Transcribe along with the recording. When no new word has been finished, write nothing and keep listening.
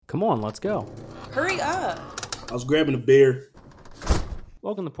Come on, let's go. Hurry up. I was grabbing a beer.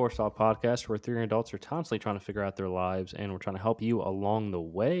 Welcome to Poor Stop Podcast, where three adults are constantly trying to figure out their lives, and we're trying to help you along the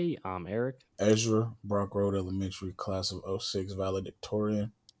way. I'm Eric. Ezra, Brock Road Elementary, class of '06,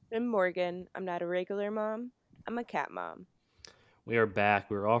 valedictorian. I'm Morgan. I'm not a regular mom. I'm a cat mom. We are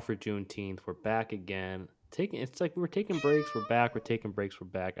back. We were off for Juneteenth. We're back again. It's like we're taking breaks. We're back. We're taking breaks. We're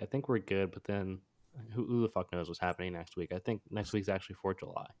back. I think we're good, but then who the fuck knows what's happening next week? I think next week's actually 4th of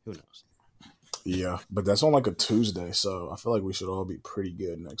July. Who knows? Yeah, but that's on like a Tuesday, so I feel like we should all be pretty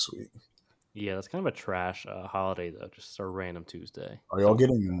good next week. Yeah, that's kind of a trash holiday, though. Just a random Tuesday. Are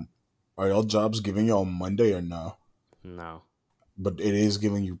y'all jobs giving y'all Monday or no? No. But it is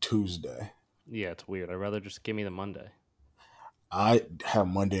giving you Tuesday. Yeah, it's weird. I'd rather just give me the Monday. I have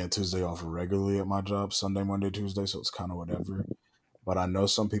Monday and Tuesday off regularly at my job, Sunday, Monday, Tuesday, so it's kind of whatever. But I know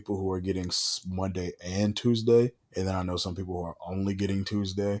some people who are getting Monday and Tuesday, and then I know some people who are only getting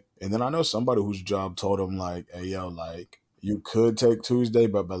Tuesday, and then I know somebody whose job told them like, "Hey, yo, like you could take Tuesday,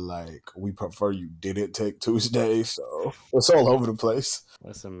 but like we prefer you didn't take Tuesday." So it's all over the place.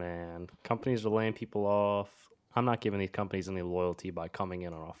 Listen, man, companies are laying people off. I'm not giving these companies any loyalty by coming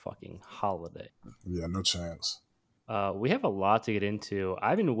in on a fucking holiday. Yeah, no chance. We have a lot to get into.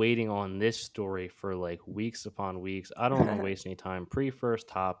 I've been waiting on this story for like weeks upon weeks. I don't want to waste any time. First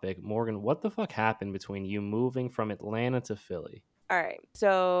topic. Morgan, what the fuck happened between you moving from Atlanta to Philly? All right.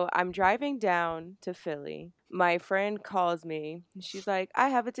 So I'm driving down to Philly. My friend calls me. She's like, I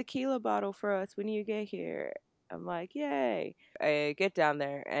have a tequila bottle for us when you get here. I'm like, yay. I get down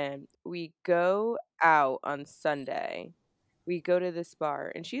there and we go out on Sunday. We go to this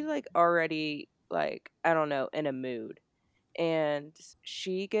bar and she's like already like, I don't know, in a mood. And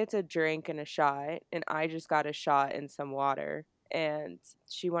she gets a drink and a shot, and I just got a shot and some water. And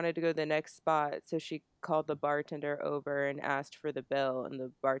she wanted to go to the next spot, so she called the bartender over and asked for the bill. And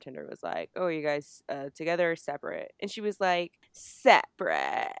the bartender was like, "Oh, you guys together or separate?" And she was like,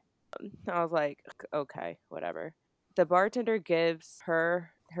 "Separate." I was like, "Okay, whatever." The bartender gives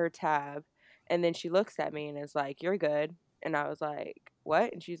her tab, and then she looks at me and is like, "You're good." And I was like,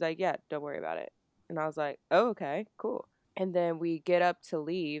 "What?" And she's like, "Yeah, don't worry about it." And I was like, "Oh, okay, cool." And then we get up to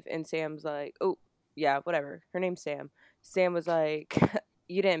leave, and Sam's like, "Oh, yeah, whatever." Her name's Sam. Sam was like,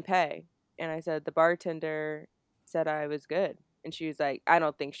 "You didn't pay." And I said, "The bartender said I was good." And she was like, "I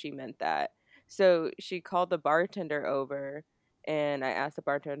don't think she meant that." So she called the bartender over, and I asked the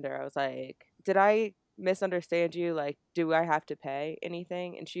bartender, I was like, "Did I misunderstand you? Like, do I have to pay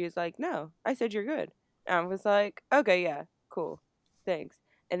anything?" And she was like, "No, I said you're good." And I was like, "Okay, yeah, cool. Thanks."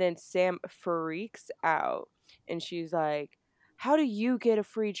 And then Sam freaks out and she's like, "How do you get a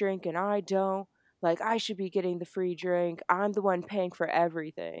free drink and I don't? Like, I should be getting the free drink. I'm the one paying for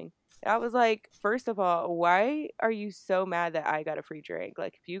everything." And I was like, "First of all, why are you so mad that I got a free drink?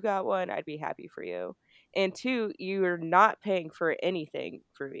 Like, if you got one, I'd be happy for you. And two, you're not paying for anything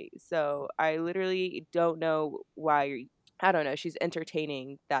for me. So I literally don't know why I don't know. She's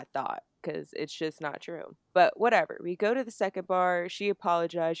entertaining that thought because it's just not true. But whatever. We go to the second bar. She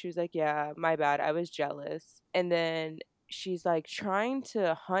apologized. She was like, "Yeah, my bad. I was jealous." And then she's like trying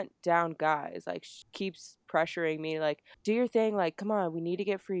to hunt down guys. Like, she keeps pressuring me, like, "Do your thing. Like, come on. We need to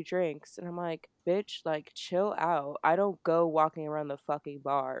get free drinks." And I'm like, "Bitch, like, chill out. I don't go walking around the fucking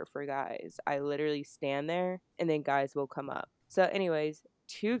bar for guys. I literally stand there and then guys will come up." So, anyways,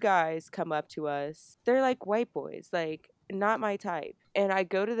 two guys come up to us. They're like white boys, like not my type. And I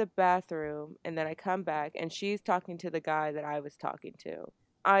go to the bathroom and then I come back and she's talking to the guy that I was talking to.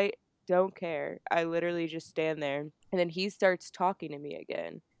 I don't care. I literally just stand there and then he starts talking to me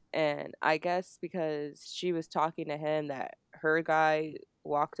again. And I guess because she was talking to him that her guy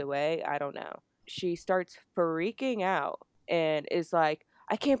walked away, I don't know. She starts freaking out and is like,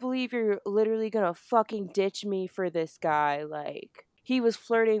 "I can't believe you're literally gonna fucking ditch me for this guy. Like, he was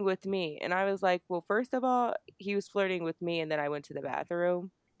flirting with me." And I was like, "Well, first of all, he was flirting with me, and then I went to the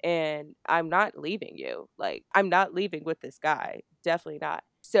bathroom, and I'm not leaving you. Like, I'm not leaving with this guy. Definitely not."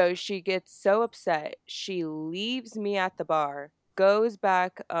 So she gets so upset. She leaves me at the bar, goes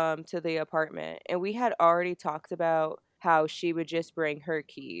back to the apartment, and we had already talked about how she would just bring her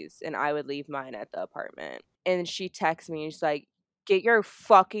keys and I would leave mine at the apartment. And she texts me and she's like, "Get your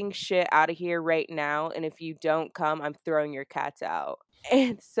fucking shit out of here right now. And if you don't come, I'm throwing your cats out."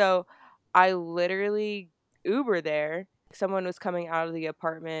 And so I literally Uber there. Someone was coming out of the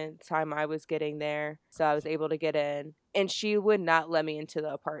apartment time I was getting there. So I was able to get in. And she would not let me into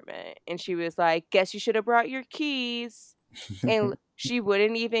the apartment. And she was like, "Guess you should have brought your keys." And she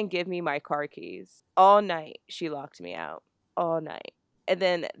wouldn't even give me my car keys. All night, she locked me out. All night. And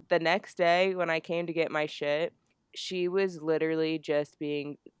then the next day, when I came to get my shit, she was literally just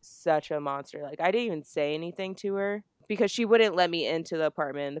being such a monster. Like, I didn't even say anything to her because she wouldn't let me into the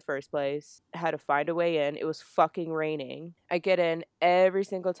apartment in the first place. I had to find a way in. It was fucking raining. I get in every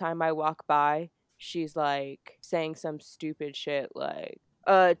single time I walk by. She's like saying some stupid shit like,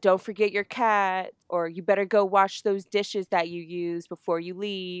 don't forget your cat, or you better go wash those dishes that you use before you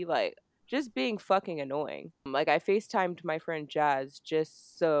leave. Like, just being fucking annoying. Like, I FaceTimed my friend Jazz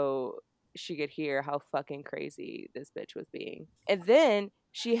just so she could hear how fucking crazy this bitch was being. And then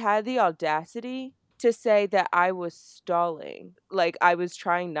she had the audacity to say that I was stalling. Like, I was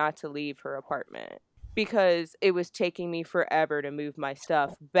trying not to leave her apartment because it was taking me forever to move my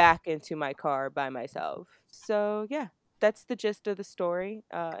stuff back into my car by myself. So, yeah, that's the gist of the story.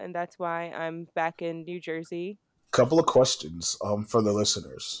 And that's why I'm back in New Jersey. Couple of questions for the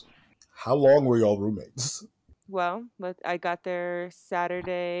listeners. How long were y'all roommates? Well, I got there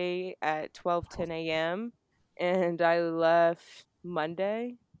Saturday at 12:10 a.m. and I left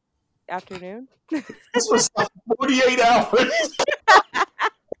Monday afternoon. This was like 48 hours.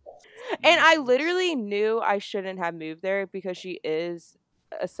 And I literally knew I shouldn't have moved there because she is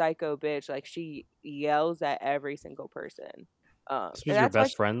a psycho bitch. Like, she yells at every single person. This And was your that's why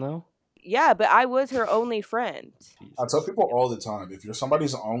best friend though. yeah, but I was her only friend. I tell Jesus. people all the time, if you're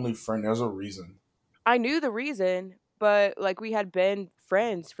somebody's only friend, there's a reason. I knew the reason, but like, we had been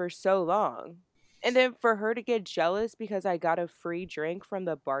friends for so long. And then for her to get jealous because I got a free drink from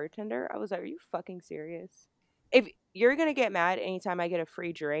the bartender, I was like, are you fucking serious? If you're going to get mad anytime I get a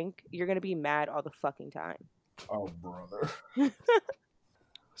free drink, you're going to be mad all the fucking time. Oh, brother.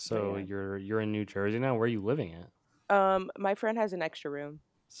 So yeah. you're in New Jersey now. Where are you living at? My friend has an extra room.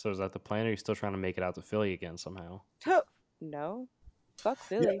 So is that the plan? Or are you still trying to make it out to Philly again somehow? No. Fuck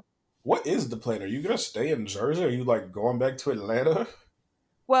Philly. What is the plan? Are you gonna stay in Jersey? Or are you like going back to Atlanta?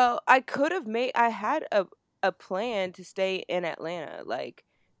 Well, I had a plan to stay in Atlanta, like,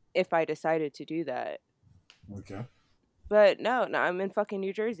 if I decided to do that. Okay. But no, I'm in fucking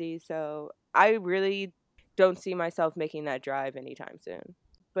New Jersey, so I really don't see myself making that drive anytime soon.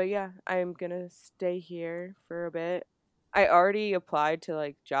 But yeah, I'm gonna stay here for a bit. I already applied to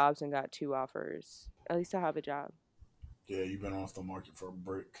like jobs and got 2 offers. At least I have a job. Yeah, you've been off the market for a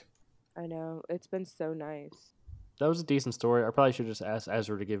break. I know. It's been so nice. That was a decent story. I probably should just ask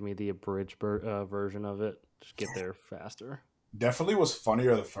Ezra to give me the abridged version of it. Just get there faster. Definitely was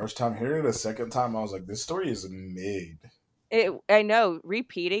funnier the first time. Hearing it the second time, I was like, this story is mid. I know,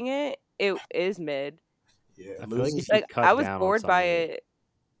 repeating it is mid. Yeah, I it feel like loses. if you Like, cut I was down on bored some by of it, it,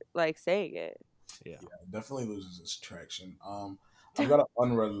 like, saying it. yeah. Yeah, it definitely loses its traction. I've got an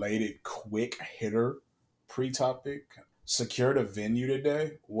unrelated quick hitter pre-topic. Secured a venue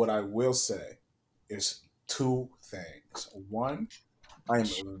today. What I will say is two things. One, I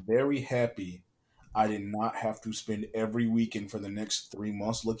am very happy I did not have to spend every weekend for the next 3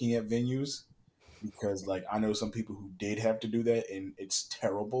 months looking at venues because, like, I know some people who did have to do that and it's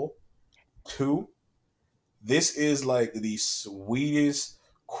terrible. Two, this is like the sweetest,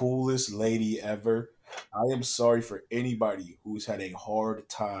 coolest lady ever. I am sorry for anybody who's had a hard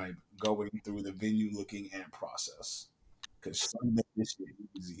time going through the venue looking at process because some make this shit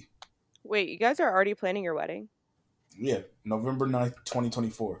easy. Wait, you guys are already planning your wedding? Yeah, November 9th,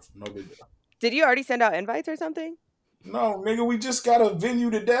 2024. No big deal. Did you already send out invites or something? No, nigga, we just got a venue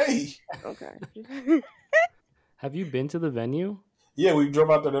today. Okay. Have you been to the venue? Yeah, we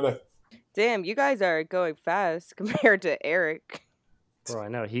drove out there today. Damn, you guys are going fast compared to Eric. Bro, I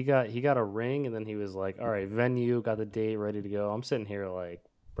know. He got a ring and then he was like, all right, venue, got the date ready to go. I'm sitting here like,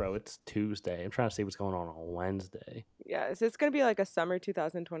 bro, it's Tuesday. I'm trying to see what's going on Wednesday. Yeah, so it's gonna be like a summer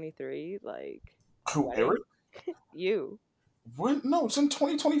 2023, like, Who, wedding. Eric? You. When? No, it's in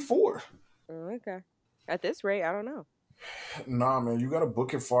 2024. Oh, okay. At this rate, I don't know. Nah, man, you gotta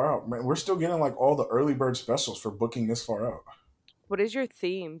book it far out, man. We're still getting like all the early bird specials for booking this far out. What is your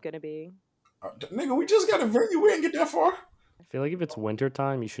theme gonna be? Nigga, we just got a venue. We ain't get that far. I feel like if it's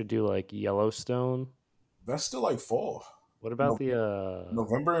wintertime, you should do like Yellowstone. That's still like fall. What about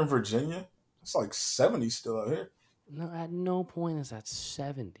November in Virginia? It's like 70 still out here. No, at no point is that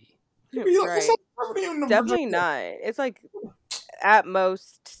 70. It's like 70 in Definitely Virginia. not. It's like at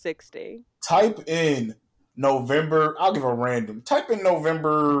most 60. Type in November. I'll give a random. Type in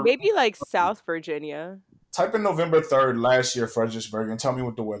November. Maybe like South Virginia. Type in November 3rd last year, Fredericksburg, and tell me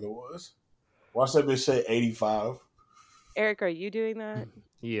what the weather was. Watch that bitch say 85. Eric, are you doing that?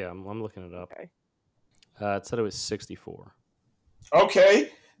 Yeah, I'm looking it up. Okay. It said it was 64.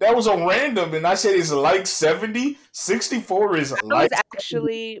 Okay, that was a random, and I said it's like 70. 64 is That like. was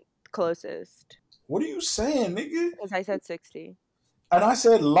actually closest What are you saying, nigga? because I said 60. And I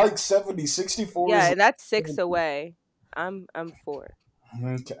said like 70, 64 Yeah, is and that's 6 like, away. I'm 4.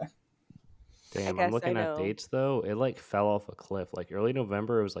 okay. I Damn, I'm guess I looking at know. dates though. It like fell off a cliff. Like early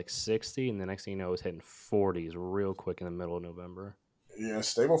November, it was like 60, and the next thing you know, it was hitting 40s real quick in the middle of November. Yeah,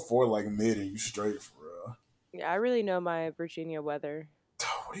 stay before like mid and you straight for real. Yeah, I really know my Virginia weather.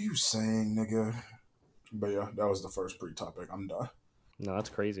 What are you saying, nigga? But yeah, that was the first pre-topic. I'm done. No, that's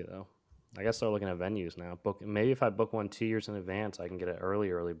crazy though. I gotta start looking at venues now. Book maybe if I book one 2 years in advance, I can get an early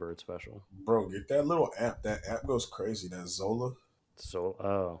bird special. Bro, get that little app. That app goes crazy. That Zola. So, I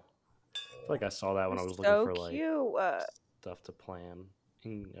feel like I saw that when I It's was looking so for like cute. stuff to plan.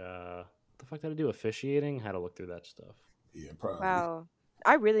 And, what the fuck did I do? Officiating? How to look through that stuff. Yeah, probably. Wow.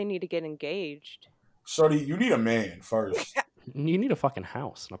 I really need to get engaged. Shorty, you need a man first. You need a fucking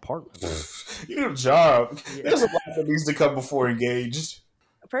house, an apartment. You need a job. Yeah. There's a lot that needs to come before engaged.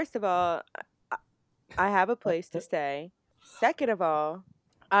 First of all, I have a place to stay. Second of all,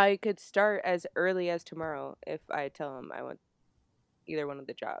 I could start as early as tomorrow if I tell him I want either one of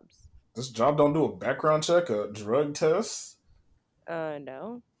the jobs. This job don't do a background check, a drug test.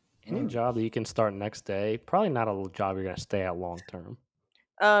 No. Any job that you can start next day, probably not a job you're gonna stay at long term.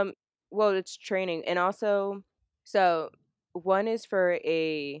 Well, it's training, and also, so one is for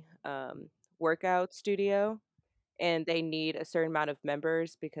a workout studio, and they need a certain amount of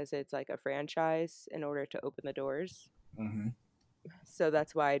members because it's like a franchise in order to open the doors. Mm-hmm. So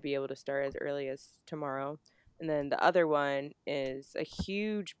that's why I'd be able to start as early as tomorrow. And then the other one is a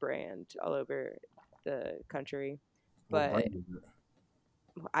huge brand all over the country, What but brand is it?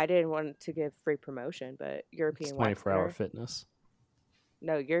 I didn't want to give free promotion. But It's European Wax 24-hour Center, fitness.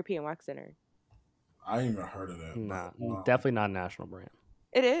 no, European Wax Center, I ain't even heard of that. Nah, But, definitely not a national brand.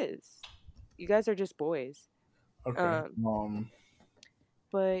 it is. You guys are just boys. okay.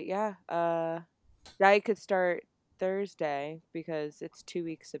 But yeah, I could start Thursday because it's 2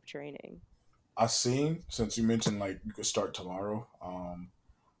 weeks of training. I seen, since you mentioned like you could start tomorrow.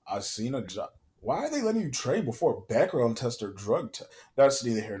 I seen a job. Why are they letting you trade before a background test or drug test? That's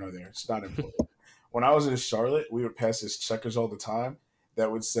neither here nor there. It's not important. When I was in Charlotte, we would pass this checkers all the time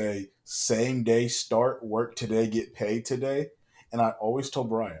that would say same day start, work today, get paid today. And I always told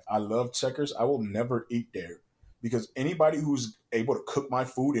Brian, I love checkers. I will never eat there because anybody who's able to cook my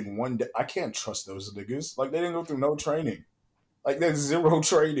food in one day, I can't trust those niggas. Like they didn't go through no training. Like there's zero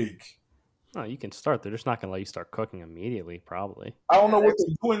training. No, you can start. They're just not gonna let you start cooking immediately, probably. I don't Yeah, know what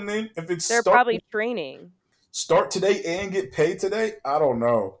they're doing then. If it's they're probably training. start today and get paid today, I don't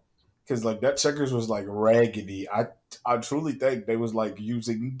know. Because like that checkers was like raggedy. I truly think they was like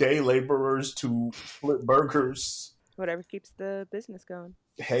using day laborers to flip burgers. Whatever keeps the business going.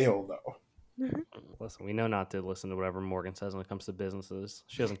 Hell no. Listen, we know not to listen to whatever Morgan says when it comes to businesses.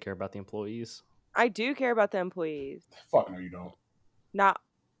 She doesn't care about the employees. I do care about the employees. Fuck no, you don't.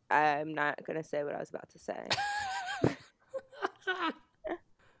 I'm not gonna say what I was about to say.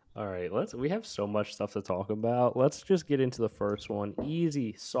 All right, we have so much stuff to talk about. Let's just get into the first one.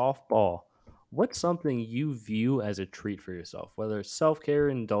 Easy softball. What's something you view as a treat for yourself? Whether it's self-care,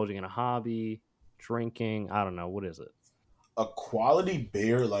 indulging in a hobby, drinking, I don't know, what is it? A quality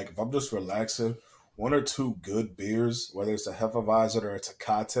beer, like if I'm just relaxing, one or two good beers, whether it's a Hefeweizen or a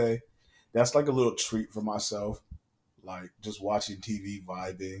Tecate, that's like a little treat for myself. Like just watching TV,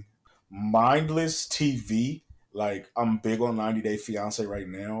 vibing. Mindless TV, like I'm big on 90 Day Fiance right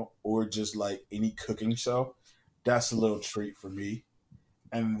now, or just like any cooking show. That's a little treat for me.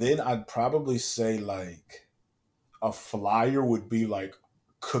 And then I'd probably say like a flyer would be like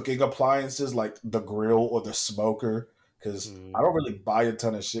cooking appliances, like the grill or the smoker, because I don't really buy a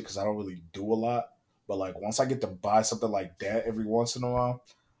ton of shit because I don't really do a lot. But like once I get to buy something like that every once in a while,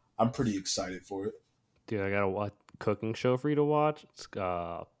 I'm pretty excited for it. Dude, I got a cooking show for you to watch. It's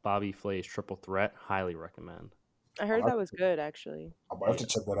Bobby Flay's Triple Threat. Highly recommend. I heard that was good, actually. I might have to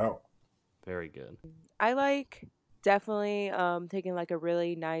check that out. Very good. I like definitely taking like a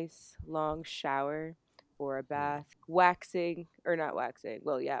really nice long shower or a bath. Waxing or not waxing.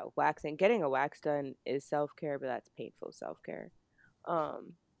 Well, yeah, waxing. Getting a wax done is self-care, but that's painful self-care.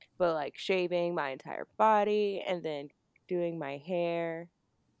 Um, but like shaving my entire body and then doing my hair,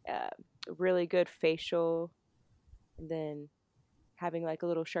 uh, really good facial, and then having like a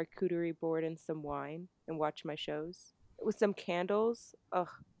little charcuterie board and some wine and watch my shows with some candles. Ugh,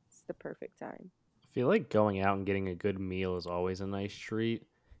 it's the perfect time. I feel like going out and getting a good meal is always a nice treat.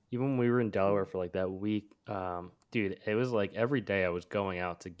 Even when we were in Delaware for like that week, dude, it was like every day I was going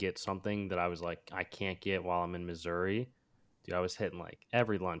out to get something that I was like, I can't get while I'm in Missouri. Dude, I was hitting like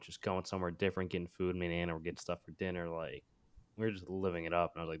every lunch, just going somewhere different, getting food, me and Anna were getting stuff for dinner. Like, we were just living it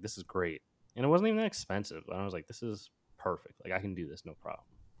up. And I was like, this is great. And it wasn't even that expensive. I was like, this is perfect. Like I can do this, no problem.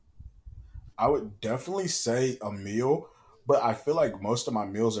 I would definitely say a meal, but I feel like most of my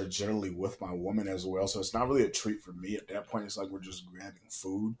meals are generally with my woman as well. So it's not really a treat for me at that point. It's like we're just grabbing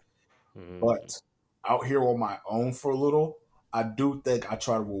food. Mm. But out here on my own for a little, I do think I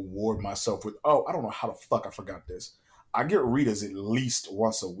try to reward myself with, oh, I don't know how the fuck I forgot this. I get Ritas at least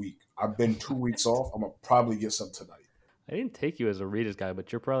once a week. I've been 2 weeks off. I'm going to probably get some tonight. I didn't take you as a Rita's guy,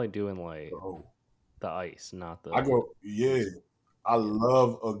 but you're probably doing like Bro, the ice, not I the. go, yeah, I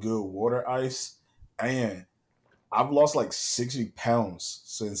love a good water ice. And I've lost like 60 pounds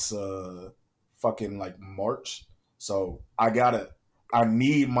since fucking like March. So I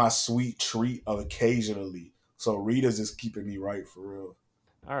need my sweet treat occasionally. So Rita's is keeping me right for real.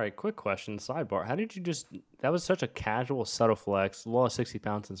 All right, quick question, sidebar. How did you just? That was such a casual, subtle flex. Lost 60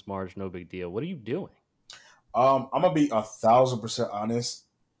 pounds since March, no big deal. What are you doing? I'm gonna be 1,000% honest.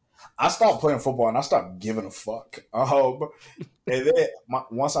 I stopped playing football and I stopped giving a fuck. And then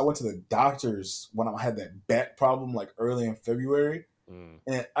once I went to the doctors when I had that back problem, like early in February, Mm.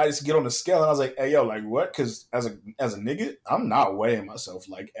 and I just get on the scale and I was like, "Hey, yo, like what?" Because as a nigga, I'm not weighing myself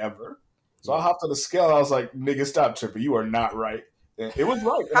like ever. So I Yeah. hopped on the scale and I was like, "Nigga, stop tripping. You are not right." And it was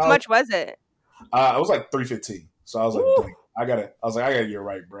right. And How much was it? it was like 315. So I was like, Woo! "Dang, I was like, I gotta get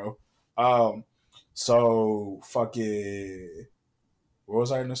right, bro." Um, so fucking. Where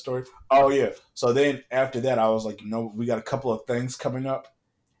was I in the story? Oh yeah. So then after that, I was like, we got a couple of things coming up.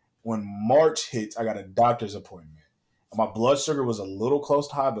 When March hits, I got a doctor's appointment. And my blood sugar was a little close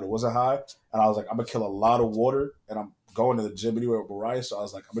to high, but it wasn't high. And I was like, I'm gonna kill a lot of water, and I'm going to the gym anyway with Mariah. So I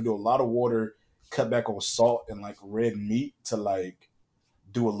was like, I'm gonna do a lot of water, cut back on salt and like red meat to like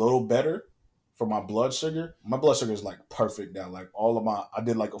do a little better for my blood sugar. My blood sugar is like perfect now. Like I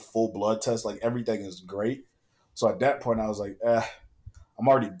did like a full blood test. Like everything is great. So at that point, I was like, I'm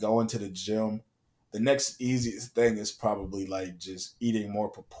already going to the gym. The next easiest thing is probably like just eating more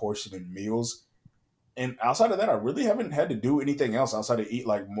proportionate meals. And outside of that, I really haven't had to do anything else outside of eat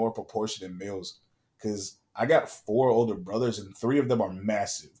like more proportionate meals. Cause I got 4 older brothers and 3 of them are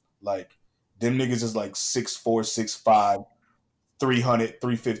massive. Like them niggas is like 6'4", 6'5", 300,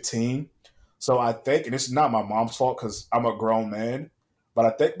 315. So I think, and it's not my mom's fault because I'm a grown man, but I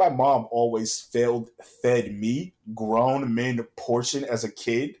think my mom always fed me grown men portion as a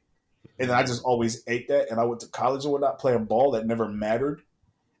kid, and then I just always ate that. And I went to college and whatnot playing ball that never mattered.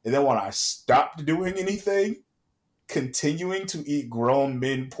 And then when I stopped doing anything, continuing to eat grown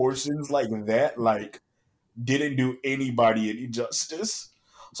men portions like that, like didn't do anybody any justice.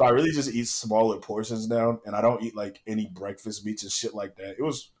 So I really just eat smaller portions now, and I don't eat like any breakfast meats and shit like that. It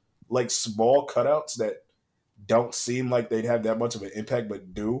was like small cutouts that don't seem like they'd have that much of an impact,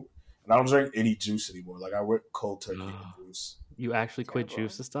 but do. And I don't drink any juice anymore. Like I went cold turkey on juice. You actually quit Terrible.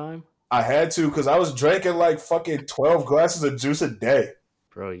 juice this time? I had to because I was drinking like fucking 12 glasses of juice a day.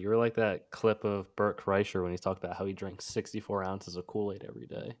 Bro, you're like that clip of Bert Kreischer when he's talked about how he drinks 64 ounces of Kool-Aid every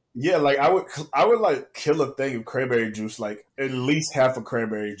day. Yeah, like I would like kill a thing of cranberry juice, like at least half a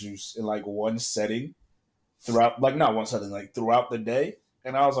cranberry juice in like one setting throughout, like not one setting, like throughout the day.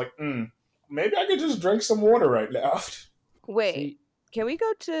 And I was like, maybe I could just drink some water right now. Wait, See, can we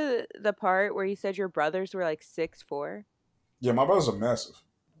go to the part where you said your brothers were like 6'4"? Yeah, my brothers are massive.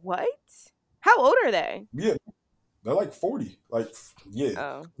 What? How old are they? Yeah, they're like 40. Like, yeah.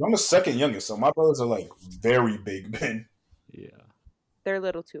 Oh, I'm the second youngest, so my brothers are like very big men. yeah. they're a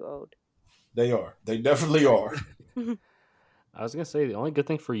little too old. They are. They definitely are. I was gonna say the only good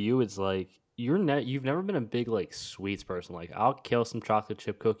thing for you is like you've never been a big like sweets person. Like I'll kill some chocolate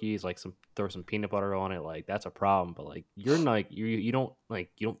chip cookies, like throw some peanut butter on it, like that's a problem. But like you're like you don't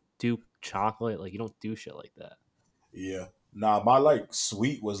do chocolate, like you don't do shit like that. Yeah. Nah, my like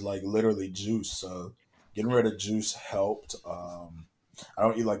sweet was like literally juice. So getting rid of juice helped. I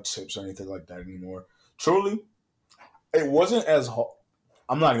don't eat like chips or anything like that anymore. Truly, it wasn't as hard.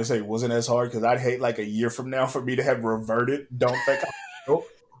 I'm not gonna say it wasn't as hard because I'd hate like a year from now for me to have reverted. Don't think I will.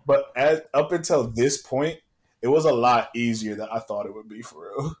 But up until this point, it was a lot easier than I thought it would be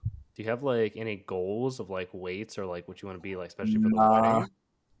for real. Do you have like any goals of like weights or like what you want to be like, especially for the Nah, wedding?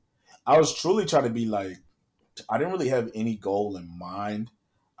 I was truly trying to be like. I didn't really have any goal in mind.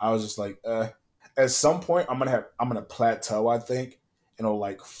 I was just like, at some point I'm gonna plateau, I think, and it'll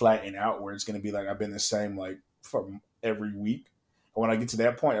like flatten out where it's gonna be like I've been the same like for every week. And when I get to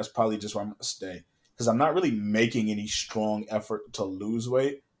that point, that's probably just where I'm gonna stay. Because I'm not really making any strong effort to lose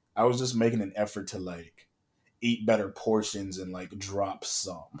weight. I was just making an effort to like eat better portions and like drop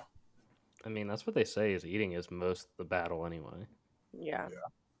some. I mean, that's what they say is eating is most the battle anyway. Yeah.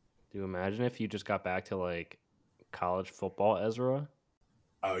 Do you imagine if you just got back to like college football, Ezra?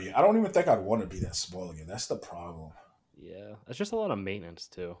 Oh yeah, I don't even think I'd want to be that small again. That's the problem. Yeah, it's just a lot of maintenance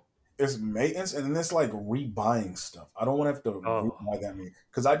too. It's maintenance, and then it's like rebuying stuff. I don't want to have to Oh, rebuy that many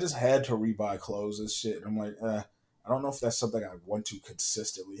because I just had to rebuy clothes and shit. And I'm like, I don't know if that's something I want to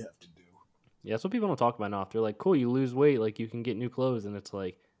consistently have to do. yeah, that's what people don't talk about enough. They're like, cool, you lose weight, like you can get new clothes, and it's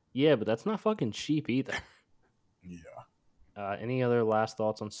like, yeah, but that's not fucking cheap either. Yeah, Any other last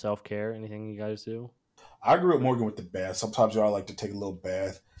thoughts on self care? Anything you guys do? I agree with Morgan with the bath. Sometimes y'all like to take a little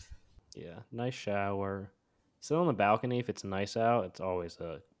bath. Yeah, nice shower. Sit on the balcony if it's nice out. It's always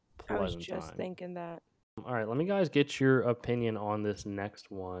a I was pleasant just time. thinking that. All right, let me guys get your opinion on this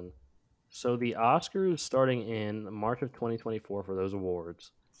next one. So the Oscars starting in March of 2024 for those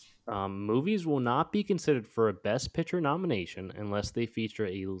awards. Movies will not be considered for a Best Picture nomination unless they feature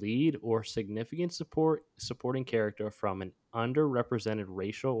a lead or significant supporting character from an underrepresented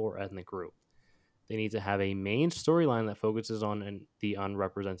racial or ethnic group. They need to have a main storyline that focuses on the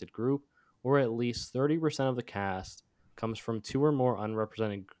unrepresented group, or at least 30% of the cast comes from two or more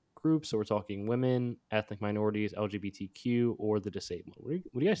unrepresented groups. So we're talking women, ethnic minorities, LGBTQ, or the disabled.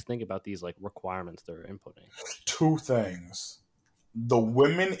 What do you guys think about these like requirements they're inputting? Two things. The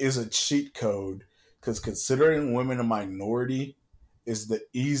women is a cheat code because considering women a minority is the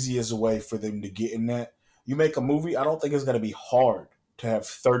easiest way for them to get in that. You make a movie, I don't think it's going to be hard to have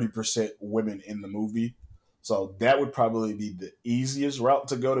 30% women in the movie. So that would probably be the easiest route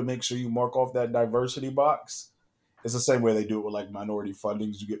to go to make sure you mark off that diversity box. It's the same way they do it with like minority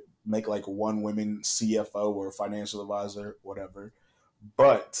fundings. You get make like one women CFO or financial advisor, whatever.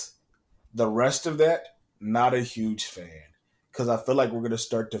 But the rest of that, not a huge fan. Because I feel like we're going to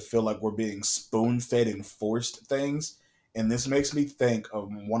start to feel like we're being spoon fed and forced things. And this makes me think of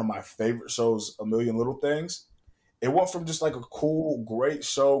one of my favorite shows, A Million Little Things. It went from just like a cool, great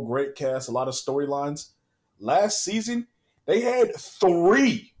show, great cast, a lot of storylines. Last season, they had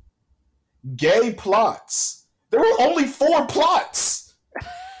 3 gay plots. There were only 4 plots.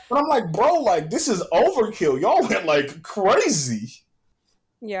 And I'm like, bro, like, this is overkill. Y'all went like crazy.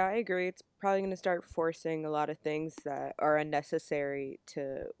 Yeah, I agree. It's probably going to start forcing a lot of things that are unnecessary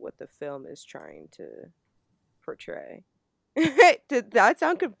to what the film is trying to portray. Did that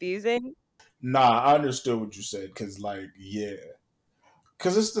sound confusing? Nah, I understood what you said. Cause like, yeah.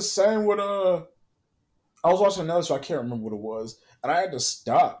 Cause it's the same with I was watching another show, I can't remember what it was. And I had to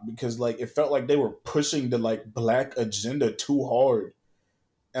stop because like it felt like they were pushing the like black agenda too hard.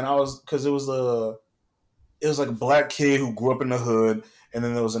 And I was because it was like a black kid who grew up in the hood, and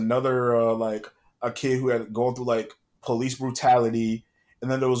then there was another like a kid who had gone through like police brutality, and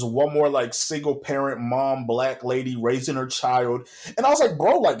then there was one more like single parent mom black lady raising her child, and I was like,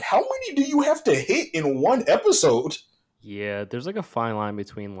 bro, like how many do you have to hit in one episode? Yeah, there's like a fine line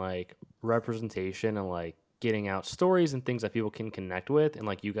between like representation and like getting out stories and things that people can connect with, and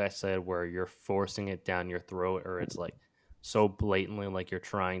like you guys said, where you're forcing it down your throat, or it's like so blatantly like you're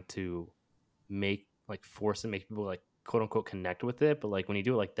trying to make like force and make people like quote unquote connect with it, but like when you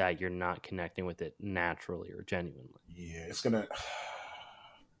do it like that, you're not connecting with it naturally or genuinely. Yeah, it's gonna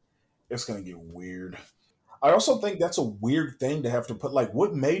get weird. I also think that's a weird thing to have to put. Like,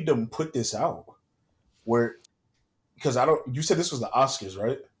 what made them put this out? Where because I don't. You said this was the Oscars,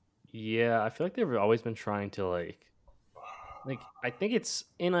 right? Yeah, I feel like they've always been trying to like I think it's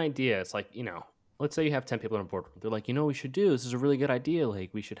an idea. It's like, let's say you have 10 people in a boardroom. They're like, we should do this is a really good idea. Like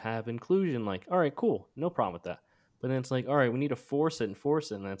we should have inclusion. Like, all right, cool. No problem with that. But then it's like, all right, we need to force it and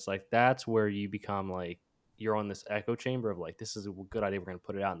force it. And it's like that's where you become like you're on this echo chamber of like this is a good idea. We're gonna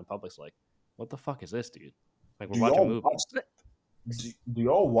put it out in the public's like, what the fuck is this, dude? Like we're Do watching y'all movies. watch? Do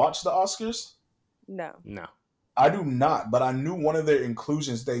y'all watch the Oscars? No. No. I do not, but I knew one of their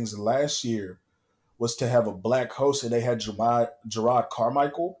inclusions things last year was to have a black host, and they had Gerard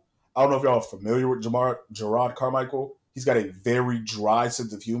Carmichael. I don't know if y'all are familiar with Gerard Carmichael. He's got a very dry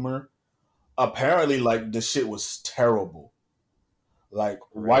sense of humor. Apparently, like the shit was terrible. Like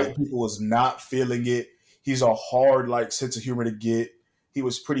white Really? people was not feeling it. He's a hard like sense of humor to get. He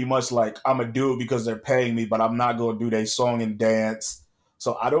was pretty much like, I'm a dude because they're paying me, but I'm not gonna do their song and dance.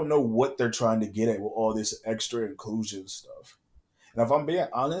 So I don't know what they're trying to get at with all this extra inclusion stuff. And if I'm being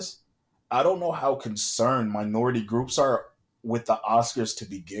honest, I don't know how concerned minority groups are with the Oscars to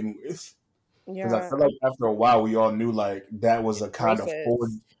begin with. Because I Yeah, feel like after a while, we all knew like that was a it's kind of for,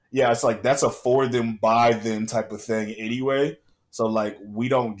 racist. yeah, it's like that's a for them, by them type of thing anyway. So like we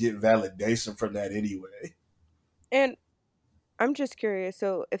don't get validation from that anyway. And I'm just curious.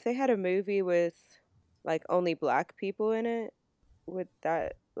 So, if they had a movie with like only black people in it, would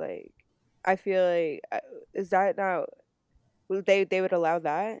that like? I feel like is that not? They would allow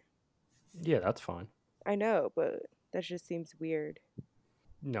that? Yeah, that's fine. I know, but that just seems weird.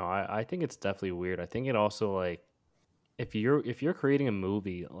 No, I think it's definitely weird. I think it also like if you're creating a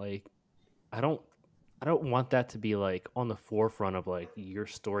movie, like I don't I don't want that to be like on the forefront of like your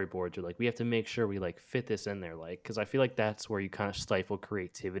storyboards or like we have to make sure we like fit this in there, like because I feel like that's where you kind of stifle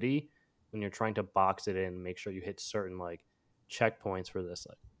creativity when you're trying to box it in and make sure you hit certain like checkpoints for this.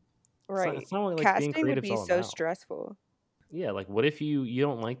 Like Right. it's not what like being Casting would creative's be all so about. stressful. Yeah, like what if you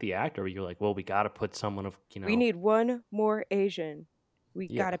don't like the actor, but you're like, well, we got to put someone of We need one more Asian. We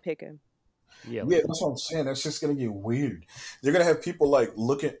yeah, gotta pick him. yeah, Yeah, like that's what I'm saying. That's just gonna get weird. They're gonna have people like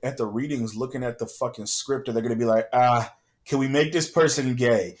looking at the readings, looking at the fucking script, and they're gonna be like, can we make this person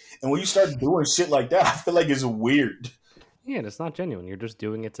gay? And when you start doing shit like that, I feel like it's weird. yeah, and it's not genuine. You're just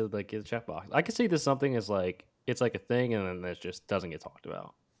doing it to like get a check box. I could see this something as like it's like a thing, and then it just doesn't get talked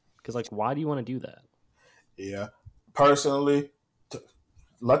about. Because like, why do you want to do that? Yeah. Personally,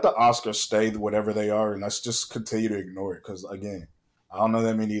 let the Oscars stay whatever they are, and let's just continue to ignore it. Because again, I don't know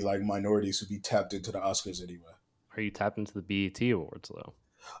that many like minorities who be tapped into the Oscars anyway. Are you tapped into the BET awards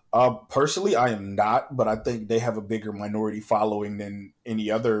though? Personally, I am not, but I think they have a bigger minority following than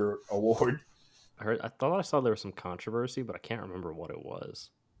any other award. I thought I saw there was some controversy, but I can't remember what it was.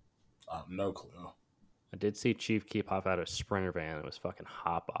 No clue. I did see Chief Keef hop out of a Sprinter van and it was fucking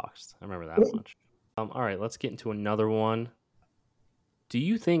hotboxed. I remember that much. All right, let's get into another one. Do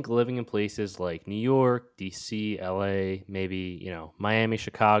you think living in places like New York, DC, LA, maybe, Miami,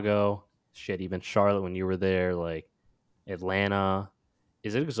 Chicago, shit, even Charlotte when you were there, like Atlanta,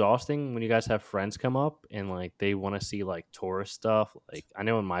 is it exhausting when you guys have friends come up and like they want to see like tourist stuff? Like I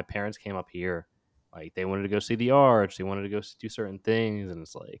know when my parents came up here, like they wanted to go see the arch, they wanted to go do certain things, and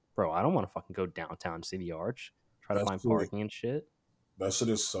it's like, bro, I don't want to fucking go downtown to see the arch, try to That find shit, parking and shit. that shit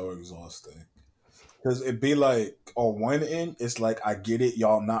is so exhausting. Because it'd be like, on one end, it's like, I get it.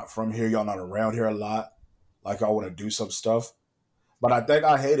 Y'all not from here. Y'all not around here a lot. Like, y'all want to do some stuff. But I think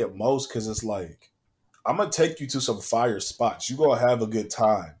I hate it most because it's like, I'm going to take you to some fire spots. You going to have a good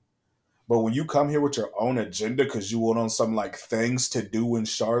time. But when you come here with your own agenda because you went on some like things to do in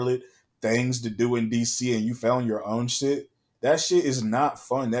Charlotte, things to do in DC, and you found your own shit, that shit is not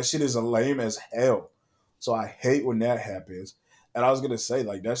fun. That shit is lame as hell. So I hate when that happens. And I was gonna say,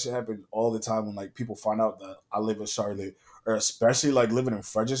 like, that shit happen all the time when like people find out that I live in Charlotte, or especially like living in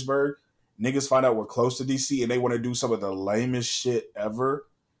Fredericksburg. Niggas find out we're close to DC and they want to do some of the lamest shit ever.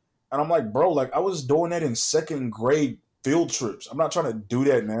 And I'm like, bro, like I was doing that in second grade field trips. I'm not trying to do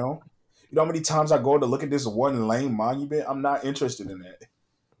that now. You know how many times I go to look at this one lane monument? I'm not interested in that.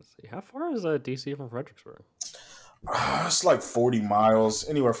 Let's see, how far is DC from Fredericksburg? It's like 40 miles,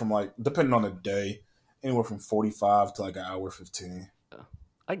 anywhere from like, depending on the day, anywhere from 45 to like an hour 15.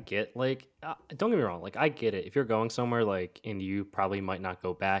 I get like don't get me wrong, like I get it. If you're going somewhere like and you probably might not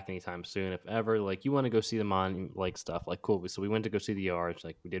go back anytime soon, if ever, like you want to go see the like stuff, like cool. So we went to go see the arch,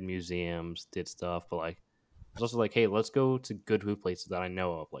 like we did museums, did stuff, but like it's also like, hey, let's go to good food places that I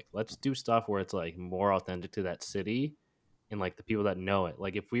know of. Like let's do stuff where it's like more authentic to that city and like the people that know it.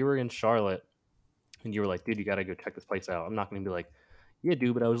 Like if we were in Charlotte and you were like, dude, you gotta go check this place out. I'm not gonna be like, yeah,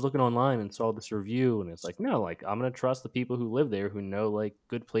 dude, but I was looking online and saw this review, and it's like, no, like I'm gonna trust the people who live there who know like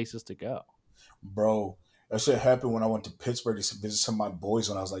good places to go. Bro, that shit happened when I went to Pittsburgh to visit some of my boys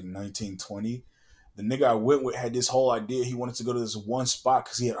when I was like 19, 20. The nigga I went with had this whole idea. He wanted to go to this one spot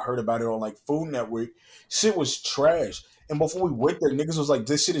because he had heard about it on like Food Network. Shit was trash. And before we went there, niggas was like,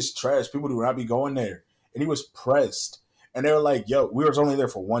 this shit is trash. People do not be going there. And he was pressed. And they were like, yo, we was only there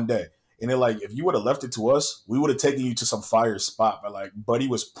for one day. And they're like, if you would have left it to us, we would have taken you to some fire spot. But like, Buddy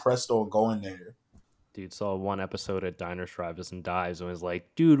was pressed on going there. Dude saw one episode at Diners, Drive-Ins, and Dives and was like,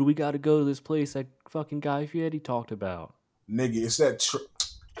 dude, we got to go to this place that fucking Guy Fieri talked about. Nigga,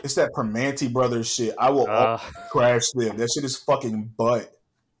 it's that Permanente Brothers shit. I will crash them. That shit is fucking butt.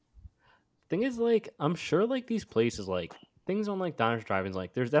 Thing is, like, I'm sure like these places, like things on like Diners, Drive-Ins,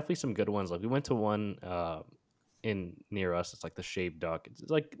 like there's definitely some good ones. Like we went to one in near us. It's like the Shaved Duck. It's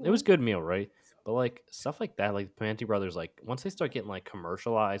like it was a good meal, right? But like stuff like that, like Pimenti Brothers, like once they start getting like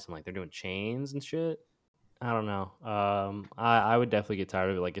commercialized and like they're doing chains and shit, I don't know. I would definitely get tired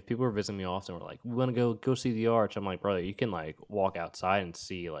of it. Like if people were visiting me often, were like, "We want to go see the arch." I'm like, brother, you can like walk outside and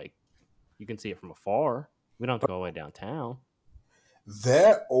see like you can see it from afar. We don't have to go all the way downtown.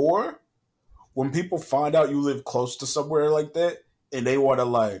 That or when people find out you live close to somewhere like that and they want to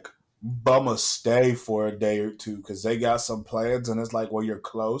like bum a stay for a day or two because they got some plans and it's like, well, you're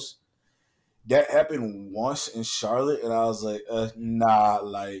close. That happened once in Charlotte and I was like, nah,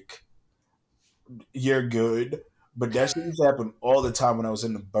 like you're good. But that shit used to happen all the time when I was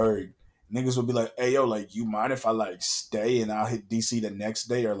in the Berg. Niggas would be like, hey, yo, like, you mind if I, like, stay and I'll hit DC the next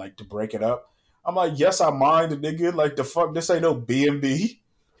day or, like, to break it up? I'm like, yes, I mind, nigga. Like, the fuck? This ain't no B&B.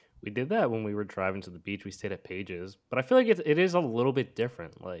 We did that when we were driving to the beach. We stayed at Pages, but I feel like it is a little bit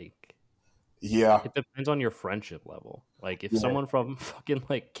different. Like Yeah, it depends on your friendship level. Like if yeah. someone from fucking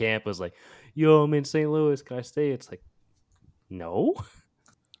like camp was like, "Yo, I'm in St. Louis. Can I stay?" It's like, no.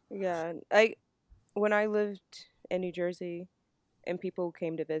 Yeah, when I lived in New Jersey and people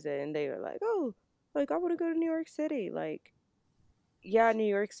came to visit and they were like, "Oh, like I want to go to New York City." Like, yeah, New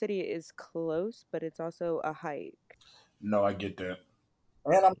York City is close, but it's also a hike. No, I get that.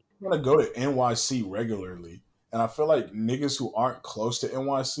 And I'm gonna go to NYC regularly. And I feel like niggas who aren't close to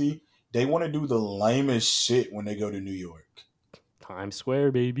NYC, they want to do the lamest shit when they go to New York. Times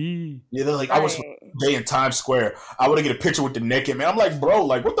Square, baby. Yeah, they're like, I was Right. day in Times Square. I want to get a picture with the naked man. I'm like, bro,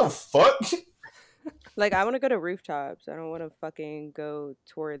 like, what the fuck? Like I want to go to rooftops. I don't want to fucking go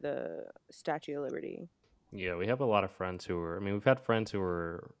toward the Statue of Liberty. Yeah, we have a lot of friends who are. I mean, we've had friends who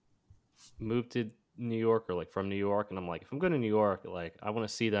were moved to New York or like from New York, and I'm like, if I'm going to New York, like I want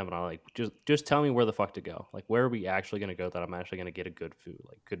to see them, and I like just tell me where the fuck to go. Like, where are we actually gonna go that I'm actually gonna get a good food,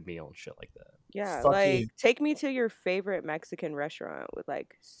 like good meal and shit like that. Yeah, like Fucking take me to your favorite Mexican restaurant with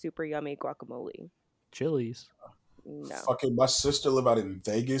like super yummy guacamole. Chili's. No. fucking my sister live out in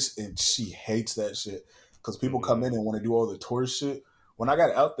Vegas and she hates that shit because people come in and want to do all the tourist shit. When I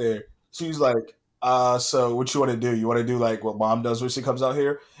got out there, she was like, so what you want to do? You want to do like what mom does when she comes out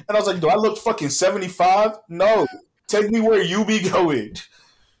here? And I was like, do I look fucking 75? No. Take me where you be going.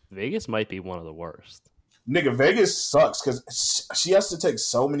 Vegas might be one of the worst. Nigga, Vegas sucks because she has to take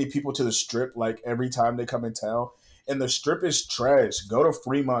so many people to the strip like every time they come in town. And the strip is trash. Go to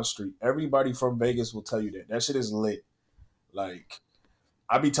Fremont Street. Everybody from Vegas will tell you that. That shit is lit. Like,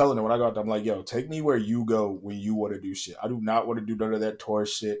 I be telling her when I go out there, I'm like, yo, take me where you go when you want to do shit. I do not want to do none of that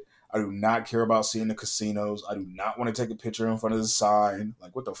tourist shit. I do not care about seeing the casinos. I do not want to take a picture in front of the sign.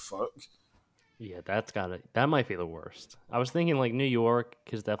 Like, what the fuck? Yeah, that might be the worst. I was thinking like New York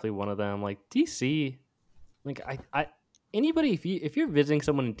is definitely one of them. Like DC, like I anybody if you're visiting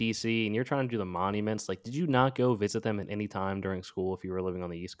someone in DC and you're trying to do the monuments, like did you not go visit them at any time during school if you were living on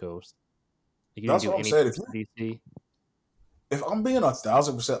the East Coast? Like you didn't That's do what I'm saying. anything in DC? If I'm being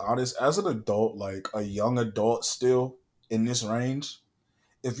 1,000% honest, as an adult, like a young adult still in this range,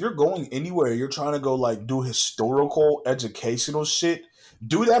 if you're going anywhere, you're trying to go like do historical, educational shit,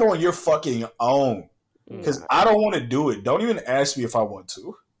 do that on your fucking own. Because No. I don't want to do it. Don't even ask me if I want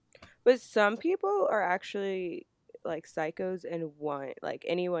to. But some people are actually like psychos and want like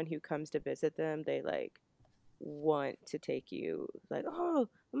anyone who comes to visit them, they like want to take you like, oh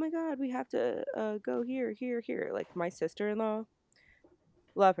my god, we have to go here, here, here. Like my sister-in-law,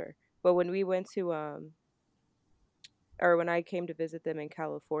 love her. But when we went to or when I came to visit them in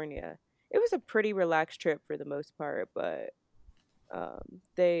California, it was a pretty relaxed trip for the most part, but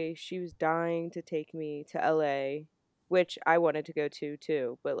she was dying to take me to LA, which I wanted to go to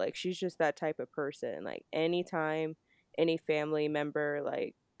too, but like she's just that type of person. Like anytime any family member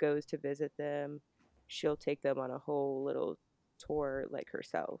like goes to visit them, she'll take them on a whole little tour like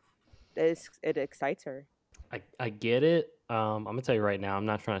herself. It excites her. I get it. I'm gonna tell you right now, I'm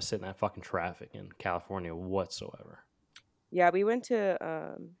not trying to sit in that fucking traffic in California whatsoever. Yeah, we went to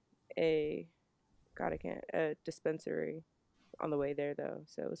a God, I can't a dispensary on the way there though,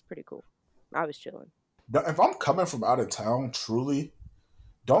 so it was pretty cool. I was chilling. If I'm coming from out of town, truly,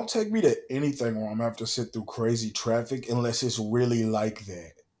 don't take me to anything where I'm gonna have to sit through crazy traffic unless it's really like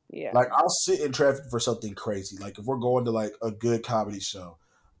that. Yeah. Like I'll sit in traffic for something crazy. Like if we're going to like a good comedy show,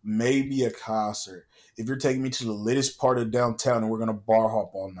 maybe a concert. If you're taking me to the latest part of downtown and we're gonna bar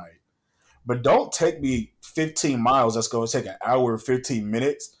hop all night. But don't take me 15 miles. That's gonna take an hour and 15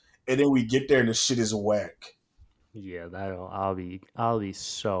 minutes, and then we get there and the shit is whack. Yeah, I'll be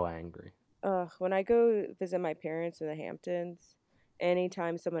so angry. When I go visit my parents in the Hamptons,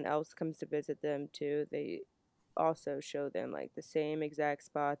 anytime someone else comes to visit them too, they also show them like the same exact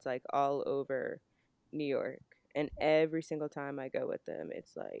spots like all over New York. And every single time I go with them,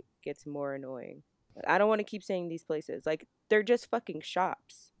 it's like gets more annoying. Like, I don't want to keep saying these places. Like they're just fucking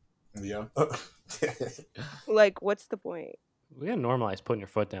shops. Yeah. Like what's the point? We gotta normalize putting your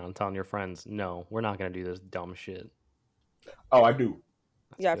foot down and telling your friends, no, we're not gonna do this dumb shit. Oh, I do.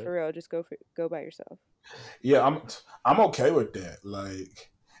 That's Yeah, good. for real, just go by yourself. Yeah, I'm okay with that.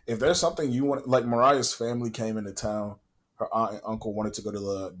 Like, if there's something you want, like Mariah's family came into town, her aunt and uncle wanted to go to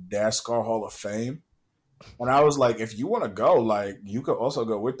the NASCAR Hall of Fame, and I was like, if you want to go, like, you could also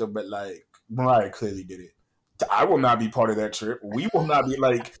go with them. But like, Mariah clearly did it. I will not be part of that trip. We will not be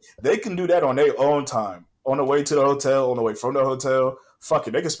like they can do that on their own time, on the way to the hotel, on the way from the hotel. Fuck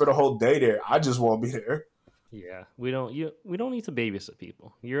it, they can spend a whole day there. I just won't be there. Yeah, we don't need to babysit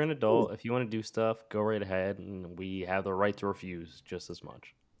people. You're an adult. If you want to do stuff, go right ahead, and we have the right to refuse just as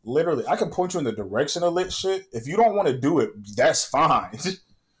much. Literally, I can point you in the direction of lit shit. If you don't want to do it, that's fine.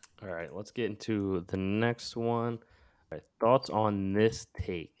 All right, let's get into the next one. All right, thoughts on this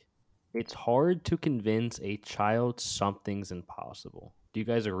take? It's hard to convince a child something's impossible. Do you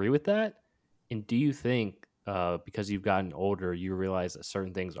guys agree with that? And do you think because you've gotten older, you realize that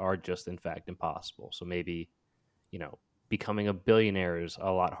certain things are just in fact impossible? So maybe, you know, becoming a billionaire is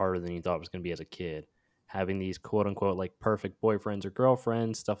a lot harder than you thought it was going to be as a kid. Having these quote unquote like perfect boyfriends or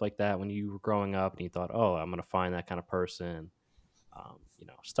girlfriends, stuff like that, when you were growing up and you thought, oh, I'm going to find that kind of person,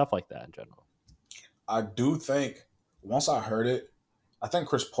 stuff like that in general. I do think once I heard it, I think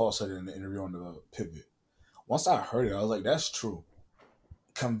Chris Paul said it in the interview on the Pivot. Once I heard it, I was like, that's true.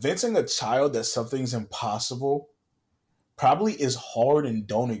 Convincing a child that something's impossible probably is hard and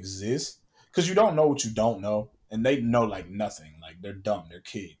don't exist because you don't know what you don't know, and they know like nothing. Like they're dumb, they're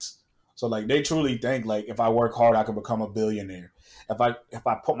kids. So like they truly think like if I work hard, I can become a billionaire. If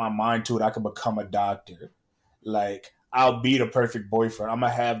I put my mind to it, I can become a doctor. Like I'll be the perfect boyfriend. I'm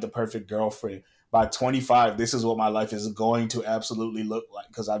gonna have the perfect girlfriend. By 25, this is what my life is going to absolutely look like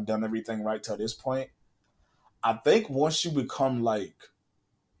because I've done everything right till this point. I think once you become like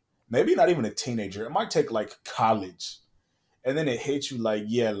maybe not even a teenager, it might take like college, and then it hits you like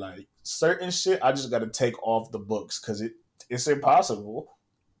yeah, like certain shit I just got to take off the books because it's impossible.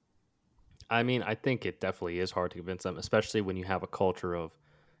 I mean, I think it definitely is hard to convince them, especially when you have a culture of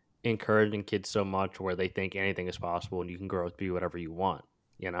encouraging kids so much where they think anything is possible and you can grow up to be whatever you want,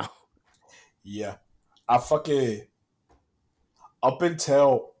 you know? Yeah, I fucking up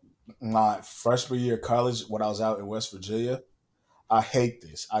until my freshman year of college when I was out in West Virginia, I hate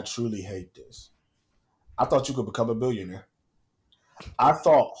this. I truly hate this. I thought you could become a billionaire. I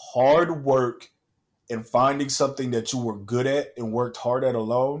thought hard work and finding something that you were good at and worked hard at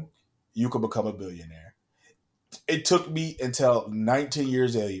alone, you could become a billionaire. It took me until 19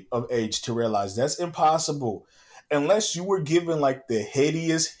 years of age to realize that's impossible. Unless you were given like the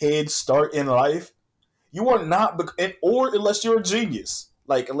headiest head start in life, you are not, or unless you're a genius.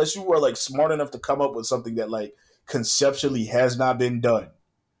 Like, unless you were like smart enough to come up with something that like conceptually has not been done,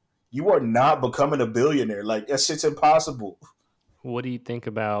 you are not becoming a billionaire. Like, that shit's impossible. What do you think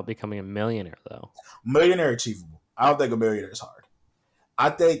about becoming a millionaire, though? Millionaire achievable. I don't think a millionaire is hard. I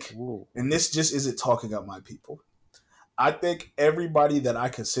think, Ooh. and this just isn't talking up my people. I think everybody that I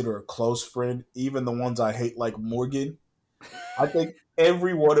consider a close friend, even the ones I hate like Morgan, I think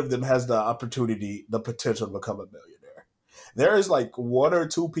every one of them has the opportunity, the potential to become a millionaire. There is like one or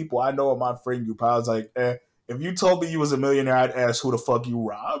two people I know in my friend group. I was like, if you told me you was a millionaire, I'd ask who the fuck you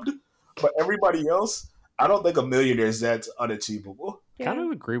robbed. But everybody else, I don't think a millionaire is that unachievable. I kind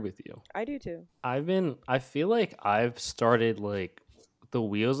of agree with you. I do too. I feel like I've started like the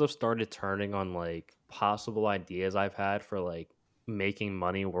wheels have started turning on like possible ideas I've had for like making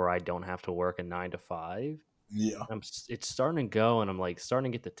money where I don't have to work a 9 to 5. Yeah. It's starting to go, and I'm like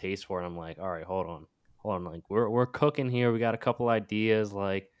starting to get the taste for it. I'm like, all right, hold on. Like we're cooking here. We got a couple ideas.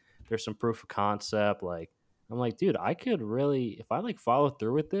 Like there's some proof of concept. Like I'm like, dude, I could really if I like follow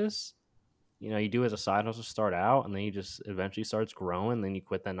through with this. You do as a side hustle start out, and then you just eventually starts growing. Then you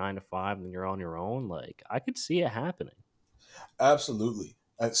quit that 9 to 5, and then you're on your own. Like I could see it happening. Absolutely.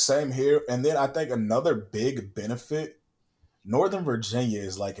 Same here. And then I think another big benefit, Northern Virginia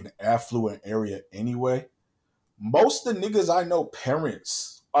is like an affluent area anyway. Most of the niggas I know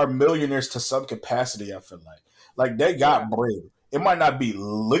parents are millionaires to some capacity, I feel like. Like they got bread. It might not be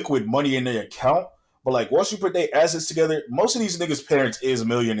liquid money in their account, but like once you put their assets together, most of these niggas' parents is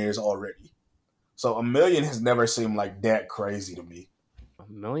millionaires already. So a million has never seemed like that crazy to me.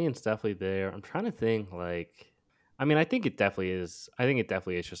 A million's definitely there. I'm trying to think. Like, I mean, I think it definitely is. I think it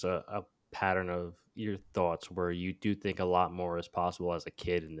definitely is just a pattern of your thoughts where you do think a lot more is possible as a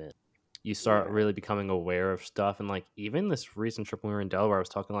kid, and then you start really becoming aware of stuff. And like even this recent trip when we were in Delaware, I was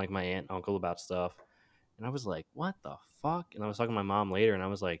talking to like my aunt and uncle about stuff, and I was like, "What the fuck?" And I was talking to my mom later, and I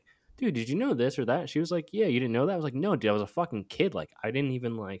was like, "Dude, did you know this or that?" She was like, "Yeah, you didn't know that." I was like, "No, dude, I was a fucking kid. Like I didn't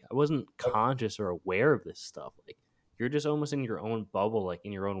even like I wasn't conscious or aware of this stuff. Like you're just almost in your own bubble, like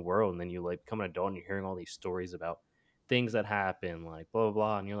in your own world, and then you like become an adult and you're hearing all these stories about things that happen, like blah blah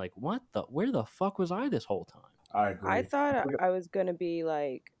blah, and you're like, what the? Where the fuck was I this whole time?" I I agree. thought I was gonna be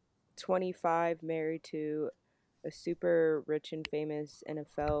like 25, married to a super rich and famous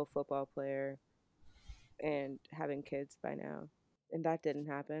NFL football player, and having kids by now, and that didn't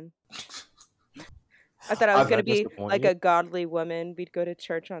happen. I thought I was I, Does gonna that be disappoint like you? a godly woman. We'd go to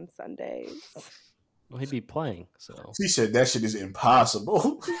church on Sundays. Well, he'd be playing, so she said that shit is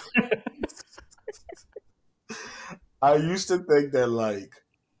impossible. I used to think that like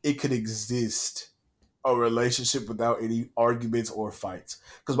it could exist a relationship without any arguments or fights.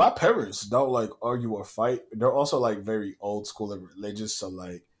 Because my parents don't like argue or fight. They're also like very old school and religious. So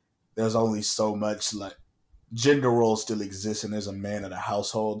like, there's only so much like gender roles still exist, and there's a man in the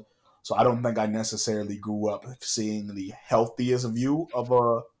household. So I don't think I necessarily grew up seeing the healthiest view of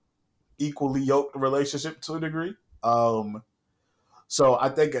a equally yoked relationship to a degree. Um, so I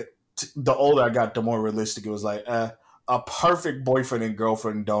think the older I got, the more realistic it was. Like, a perfect boyfriend and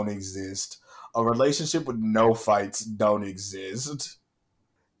girlfriend don't exist. A relationship with no fights don't exist.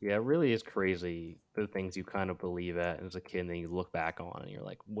 Yeah, it really is crazy the things you kind of believe at as a kid, and then you look back on and you're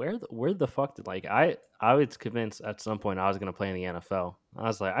like, where the fuck did like I was convinced at some point I was gonna play in the NFL. I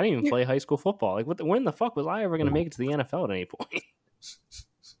was like, I didn't even play high school football. Like, when the fuck was I ever gonna make it to the NFL at any point?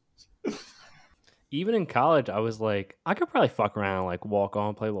 Even in college, I was like, I could probably fuck around and like walk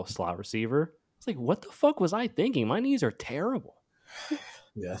on, play a little slot receiver. It's like, what the fuck was I thinking? My knees are terrible.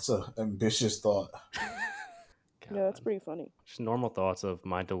 Yeah, that's an ambitious thought. Yeah, that's God. pretty funny. Just normal thoughts of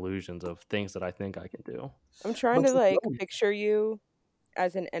my delusions of things that I think I can do. I'm trying But to like you picture you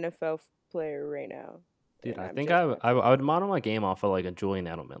as an NFL player right now, Dude, and I I'm think just I would model my game off of like a Julian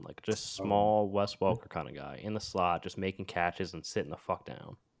Edelman, like just know, small Wes Welker kind of guy in the slot, just making catches and sitting the fuck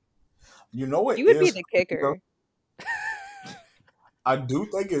down. you know what you would be is the crazy, though? kicker. I do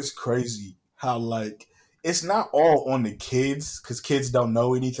think it's crazy how like it's not all on the kids because kids don't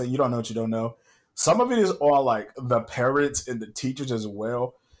know anything. You don't know what you don't know. Some of it is all like the parents and the teachers as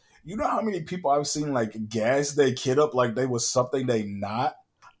well. You know how many people I've seen like gas their kid up like they was something they not.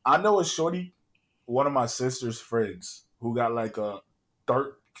 I know a shorty, one of my sister's friends, who got like a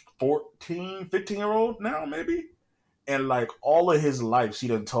 13, 14, 15-year old now maybe, and like all of his life she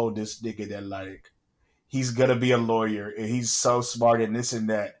done told this nigga that like he's gonna be a lawyer and he's so smart and this and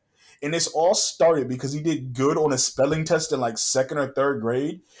that. And this all started because he did good on a spelling test in like second or third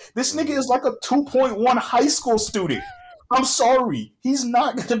grade. This nigga is like a 2.1 high school student. I'm sorry. He's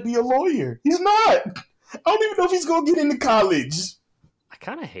not gonna be a lawyer. He's not. I don't even know if he's gonna get into college. I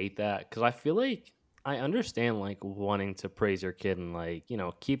kind of hate that because I feel like I understand like wanting to praise your kid and like,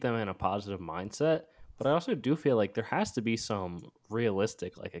 keep them in a positive mindset, but I also do feel like there has to be some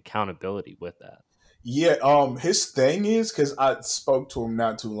realistic like accountability with that. Yeah, his thing is because I spoke to him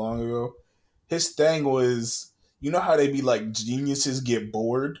not too long ago. His thing was, you know how they be like geniuses get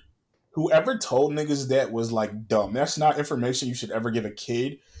bored. Whoever told niggas that was like dumb. That's not information you should ever give a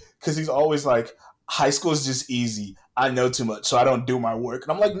kid because he's always like, high school is just easy. I know too much, so I don't do my work.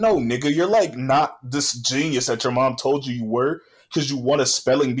 And I'm like, no, nigga, you're like not this genius that your mom told you were because you won a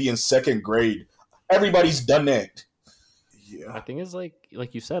spelling bee in second grade. Everybody's done that. My Yeah. thing is like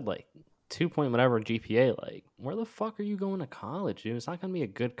you said, like 2 point whatever GPA, like where the fuck are you going to college, dude? It's not gonna be a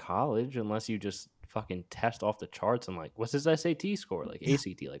good college unless you just fucking test off the charts and like what's his SAT score, like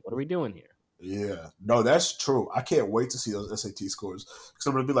ACT, like what are we doing here? Yeah. No, that's true. I can't wait to see those SAT scores. Because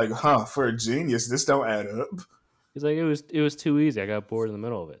I'm going to be like, huh, for a genius, this don't add up. He's like, it was too easy. I got bored in the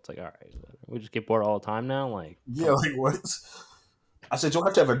middle of it. It's like, all right, we just get bored all the time now. Like, Yeah, like what? I said, you'll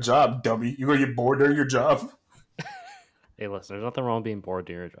have to have a job, dummy. You're going to get bored during your job. hey, listen, there's nothing wrong with being bored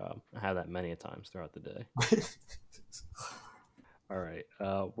during your job. I have that many a times throughout the day. All right,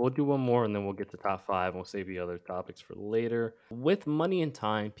 we'll do one more and then we'll get to top five. And we'll save the other topics for later. With money and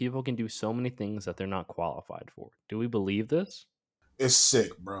time, people can do so many things that they're not qualified for. Do we believe this? It's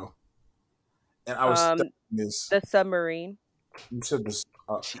sick, bro. And I was Um, thinking this. the submarine. You said this.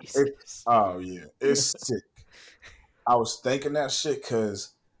 Jesus. Oh, yeah. It's sick. I was thinking that shit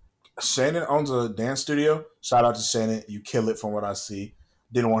because Shannon owns a dance studio. Shout out to Shannon. You kill it from what I see.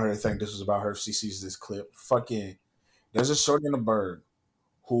 Didn't want her to think this was about her if she sees this clip. Fucking, there's a shorty in a bird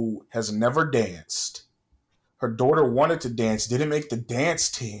who has never danced. Her daughter wanted to dance, didn't make the dance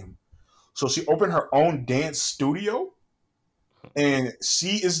team. So she opened her own dance studio and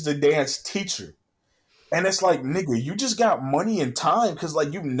she is the dance teacher. And it's like, nigga, you just got money and time because,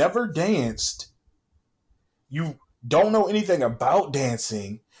 like, you never danced. You don't know anything about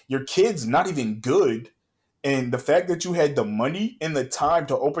dancing. Your kid's not even good. And the fact that you had the money and the time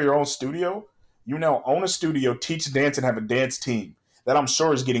to open your own studio, you now own a studio, teach dance, and have a dance team that I'm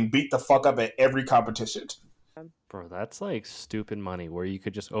sure is getting beat the fuck up at every competition. Bro, that's like stupid money where you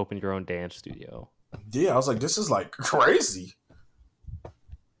could just open your own dance studio. Yeah, I was like, this is like crazy.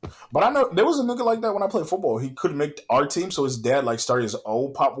 But I know there was a nigga like that when I played football. He couldn't make our team, so his dad like started his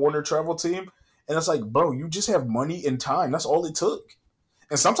own Pop Warner travel team. And it's like, bro, you just have money and time. That's all it took.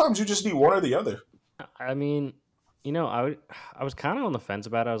 And sometimes you just need one or the other. I mean, I was kind of on the fence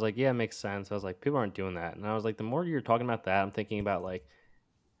about it. I was like, yeah, it makes sense. I was like, people aren't doing that. And I was like, the more you're talking about that, I'm thinking about like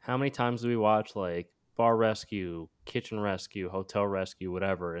how many times do we watch like bar rescue, kitchen rescue, hotel rescue,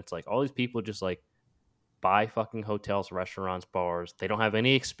 whatever. It's like all these people just like buy fucking hotels, restaurants, bars. They don't have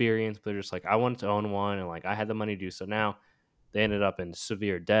any experience, but they're just like, I wanted to own one, and like I had the money to do so. Now they ended up in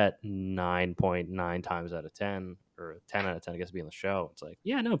severe debt 9.9 times out of 10, or 10 out of 10, I guess, being the show. It's like,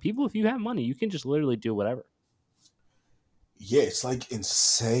 yeah, no, people, if you have money, you can just literally do whatever. Yeah, it's like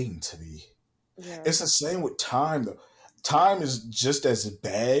insane to me. Yeah. It's the same with time though. Time is just as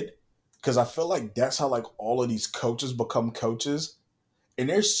bad because I feel like that's how like all of these coaches become coaches. And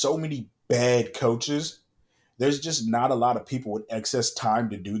there's so many bad coaches. There's just not a lot of people with excess time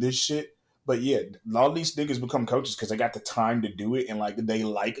to do this shit. But yeah, a lot of these niggas become coaches because they got the time to do it and like they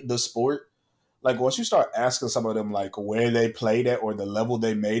like the sport. Like once you start asking some of them like where they played at or the level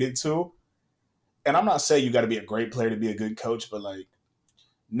they made it to, and I'm not saying you got to be a great player to be a good coach, but like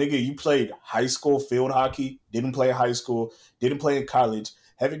nigga, you played high school field hockey, didn't play high school, didn't play in college,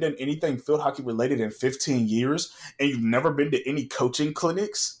 haven't done anything field hockey related in 15 years, and you've never been to any coaching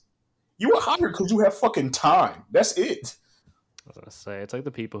clinics. You were hired because you have fucking time. That's it. I was gonna say, it's like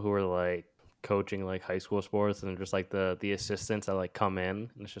the people who are like coaching like high school sports, and they're just like the assistants that like come in,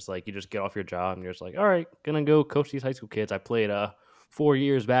 and it's just like you just get off your job and you're just like, all right, gonna go coach these high school kids. I played 4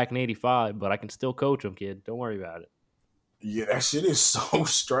 years back in '85, but I can still coach them, kid. Don't worry about it. Yeah, that shit is so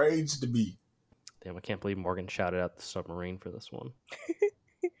strange to me. Damn, I can't believe Morgan shouted out the submarine for this one.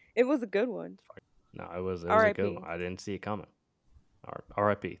 It was a good one. No, it was a good R.I.P. one. I didn't see it coming.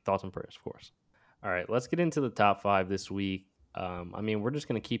 R.I.P. Thoughts and prayers, of course. All right, let's get into the top 5 this week. I mean, we're just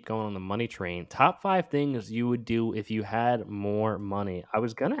going to keep going on the money train. Top 5 things you would do if you had more money. I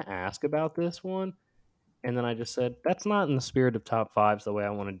was going to ask about this one, and then I just said, that's not in the spirit of top 5s the way I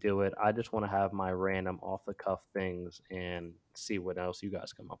want to do it. I just want to have my random off-the-cuff things and see what else you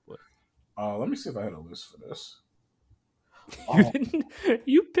guys come up with. Let me see if I had a list for this. You didn't.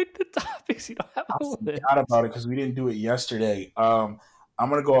 You picked the topics. You don't have a list. I forgot about it because we didn't do it yesterday. I'm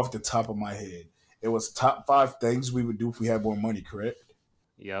gonna go off the top of my head. It was top 5 things we would do if we had more money. Correct?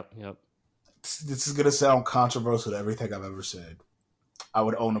 Yep. This is gonna sound controversial to everything I've ever said. I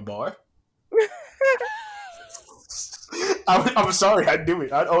would own a bar. I'm sorry, I'd do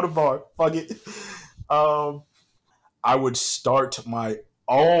it. I'd own a bar. Fuck it. I would start my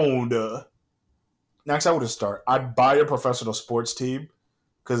own. Next, I would start. I'd buy a professional sports team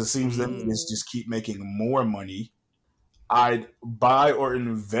because it seems them niggas just keep making more money. I'd buy or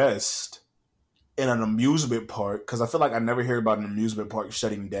invest in an amusement park because I feel like I never hear about an amusement park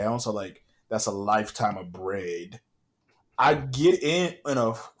shutting down. So like that's a lifetime of bread. I'd get in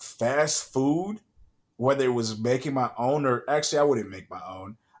a fast food, whether it was making my own or actually I wouldn't make my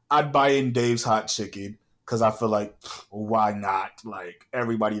own. I'd buy in Dave's Hot Chicken because I feel like why not? Like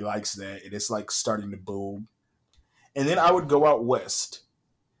everybody likes that and it's like starting to boom. And then I would go out west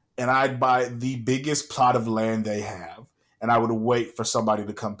and I'd buy the biggest plot of land they have. And I would wait for somebody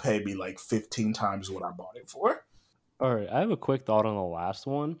to come pay me like 15 times what I bought it for. All right, I have a quick thought on the last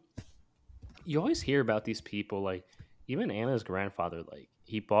one. You always hear about these people, like even Anna's grandfather, like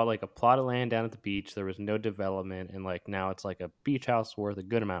he bought like a plot of land down at the beach. There was no development, and like now it's like a beach house worth a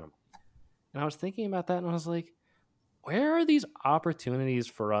good amount of money. And I was thinking about that, and I was like, where are these opportunities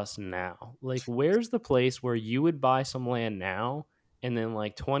for us now? Like, where's the place where you would buy some land now, and then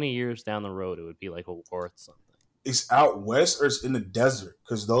like 20 years down the road, it would be like worth something? It's out west or it's in the desert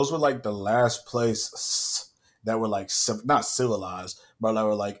because those were like the last place that were like not civilized, but that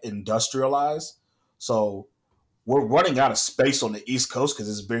were like industrialized. So we're running out of space on the East Coast because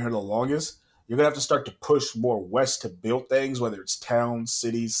it's been here the longest. You're gonna have to start to push more west to build things, whether it's towns,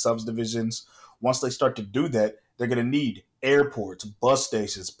 cities, subdivisions. Once they start to do that, they're gonna need airports, bus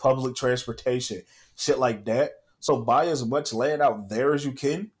stations, public transportation, shit like that. So buy as much land out there as you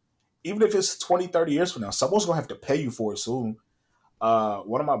can, even if it's 20, 30 years from now. Someone's gonna have to pay you for it soon.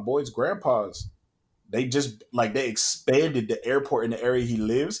 One of my boys' grandpas, they expanded the airport in the area he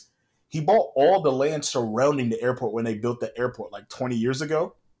lives. He bought all the land surrounding the airport when they built the airport like 20 years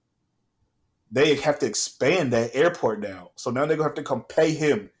ago. They have to expand that airport now. So now they're gonna have to come pay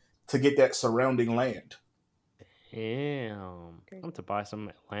him to get that surrounding land. Damn. I'm to buy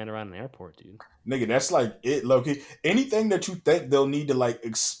some land around an airport, dude. Nigga, that's like it, Loki. Anything that you think they'll need to like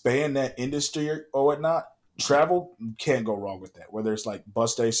expand that industry or whatnot, travel can't go wrong with that. Whether it's like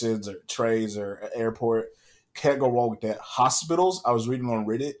bus stations or trains or airport, can't go wrong with that. Hospitals, I was reading on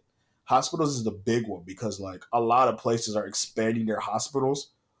Reddit. Hospitals is the big one because like a lot of places are expanding their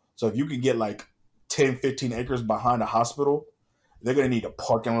hospitals. So if you can get like 10, 15 acres behind a hospital, they're gonna need a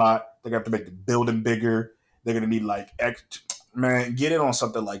parking lot. They're gonna have to make the building bigger. They're gonna need like man, get in on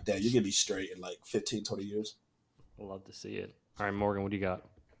something like that. You're gonna be straight in like 15, 20 years. I'd love to see it. All right, Morgan, what do you got?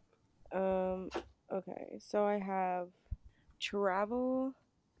 Okay, so I have travel,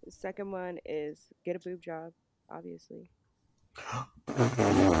 The second one is get a boob job, obviously.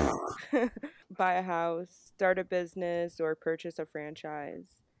 Buy a house, start a business, or purchase a franchise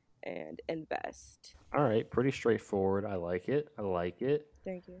and invest. All right, pretty straightforward. I like it. I like it.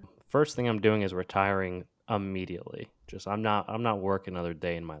 Thank you. First thing I'm doing is retiring immediately. I'm not working another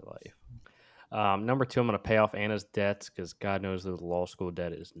day in my life. Number two, I'm gonna pay off Anna's debts because God knows the law school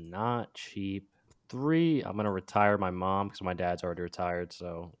debt is not cheap. Three, I'm gonna retire my mom because my dad's already retired,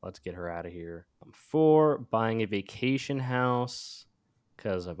 so let's get her out of here. Four, buying a vacation house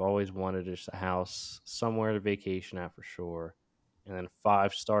because I've always wanted just a house somewhere to vacation at for sure. And then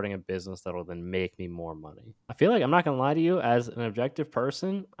five, starting a business that'll then make me more money. I feel like I'm not gonna lie to you, as an objective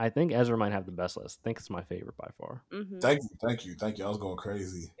person, I think Ezra might have the best list. I think it's my favorite by far. Thank you. I was going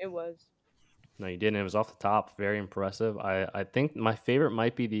crazy. It was. No, you didn't. It was off the top. Very impressive. I think my favorite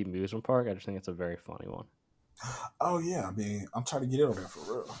might be the amusement park. I just think it's a very funny one. Oh yeah, I mean, I'm trying to get in on that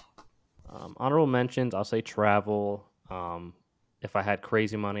for real. Honorable mentions, I'll say travel. If I had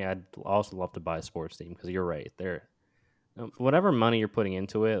crazy money, I'd also love to buy a sports team because you're right. There, whatever money you're putting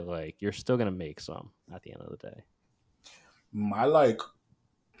into it, like you're still gonna make some at the end of the day. My like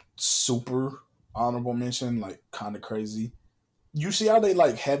super honorable mention, like kind of crazy. You see how they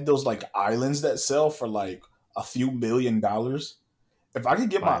like have those like islands that sell for like a few $1 billion? If I could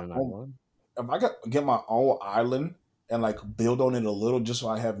get my Buying an own, island. if I could get my own island and like build on it a little just so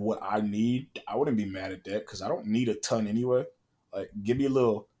I have what I need, I wouldn't be mad at that because I don't need a ton anyway. Like, give me a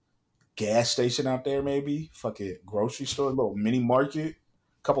little gas station out there, maybe fucking grocery store, a little mini market,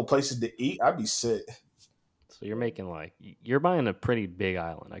 couple places to eat. I'd be sick. So you're making you're buying a pretty big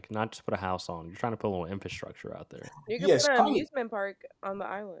island. Like not just put a house on. You're trying to put a little infrastructure out there. You could Yes, put an probably. amusement park on the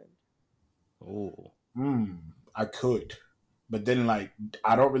island. Oh, I could, but then like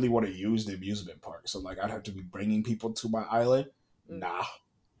I don't really want to use the amusement park, so like I'd have to be bringing people to my island. Nah.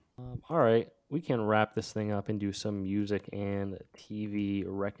 all right. We can wrap this thing up and do some music and TV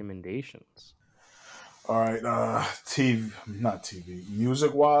recommendations. All right, TV, not TV.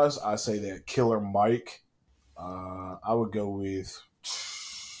 Music wise, I say that Killer Mike. I would go with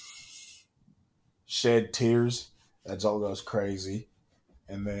Shed Tears. That's all goes crazy.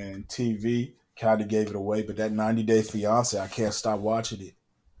 And then TV kind of gave it away, but that 90 Day Fiance, I can't stop watching it.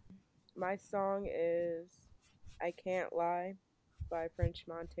 My song is I Can't Lie by French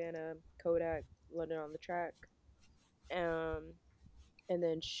Montana, Kodak, London on the Track. And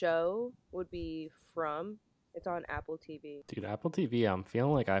then show would be From. It's on Apple TV. Dude, Apple TV, I'm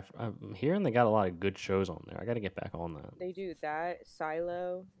feeling like I'm hearing they got a lot of good shows on there. I got to get back on that. They do that.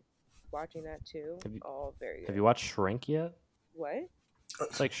 Silo, watching that too. Have you- All very good. Have you watched Shrink yet? What?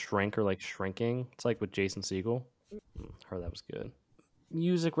 It's like Shrink or like Shrinking. It's like with Jason Segel. Heard that was good.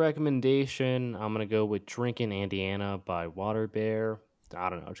 Music recommendation, I'm going to go with Drinking Indiana by Water Bear. I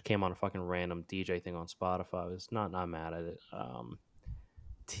don't know. It just came on a fucking random DJ thing on Spotify. I was not mad at it.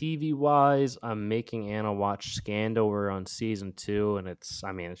 TV wise, I'm making Anna watch Scandal. We're on season 2, and it's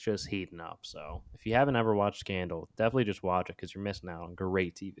just heating up. So if you haven't ever watched Scandal, definitely just watch it because you're missing out on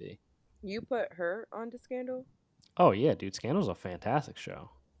great TV. You put her onto Scandal? Oh yeah, dude, Scandal's a fantastic show.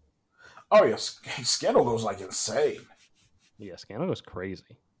 Oh yeah, Scandal goes like insane. Yeah, Scandal goes crazy.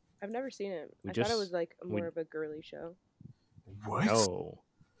 I've never seen it. We I thought it just- was like we- more of a girly show. What?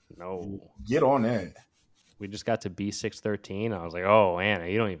 No. Get on that. We just got to B613. I was like, oh, Anna,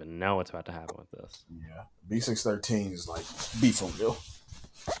 you don't even know what's about to happen with this. Yeah, B613 is like beef from Bill.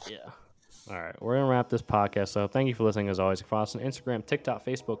 Yeah. All right, we're gonna wrap this podcast up. Thank you for listening. As always, you can follow us on Instagram, TikTok,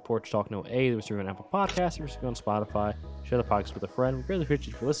 Facebook, Porch Talk No A. There's an Apple Podcast. If you're on Spotify, share the podcast with a friend. We really appreciate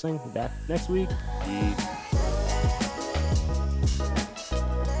you for listening. Be back next week. Peace.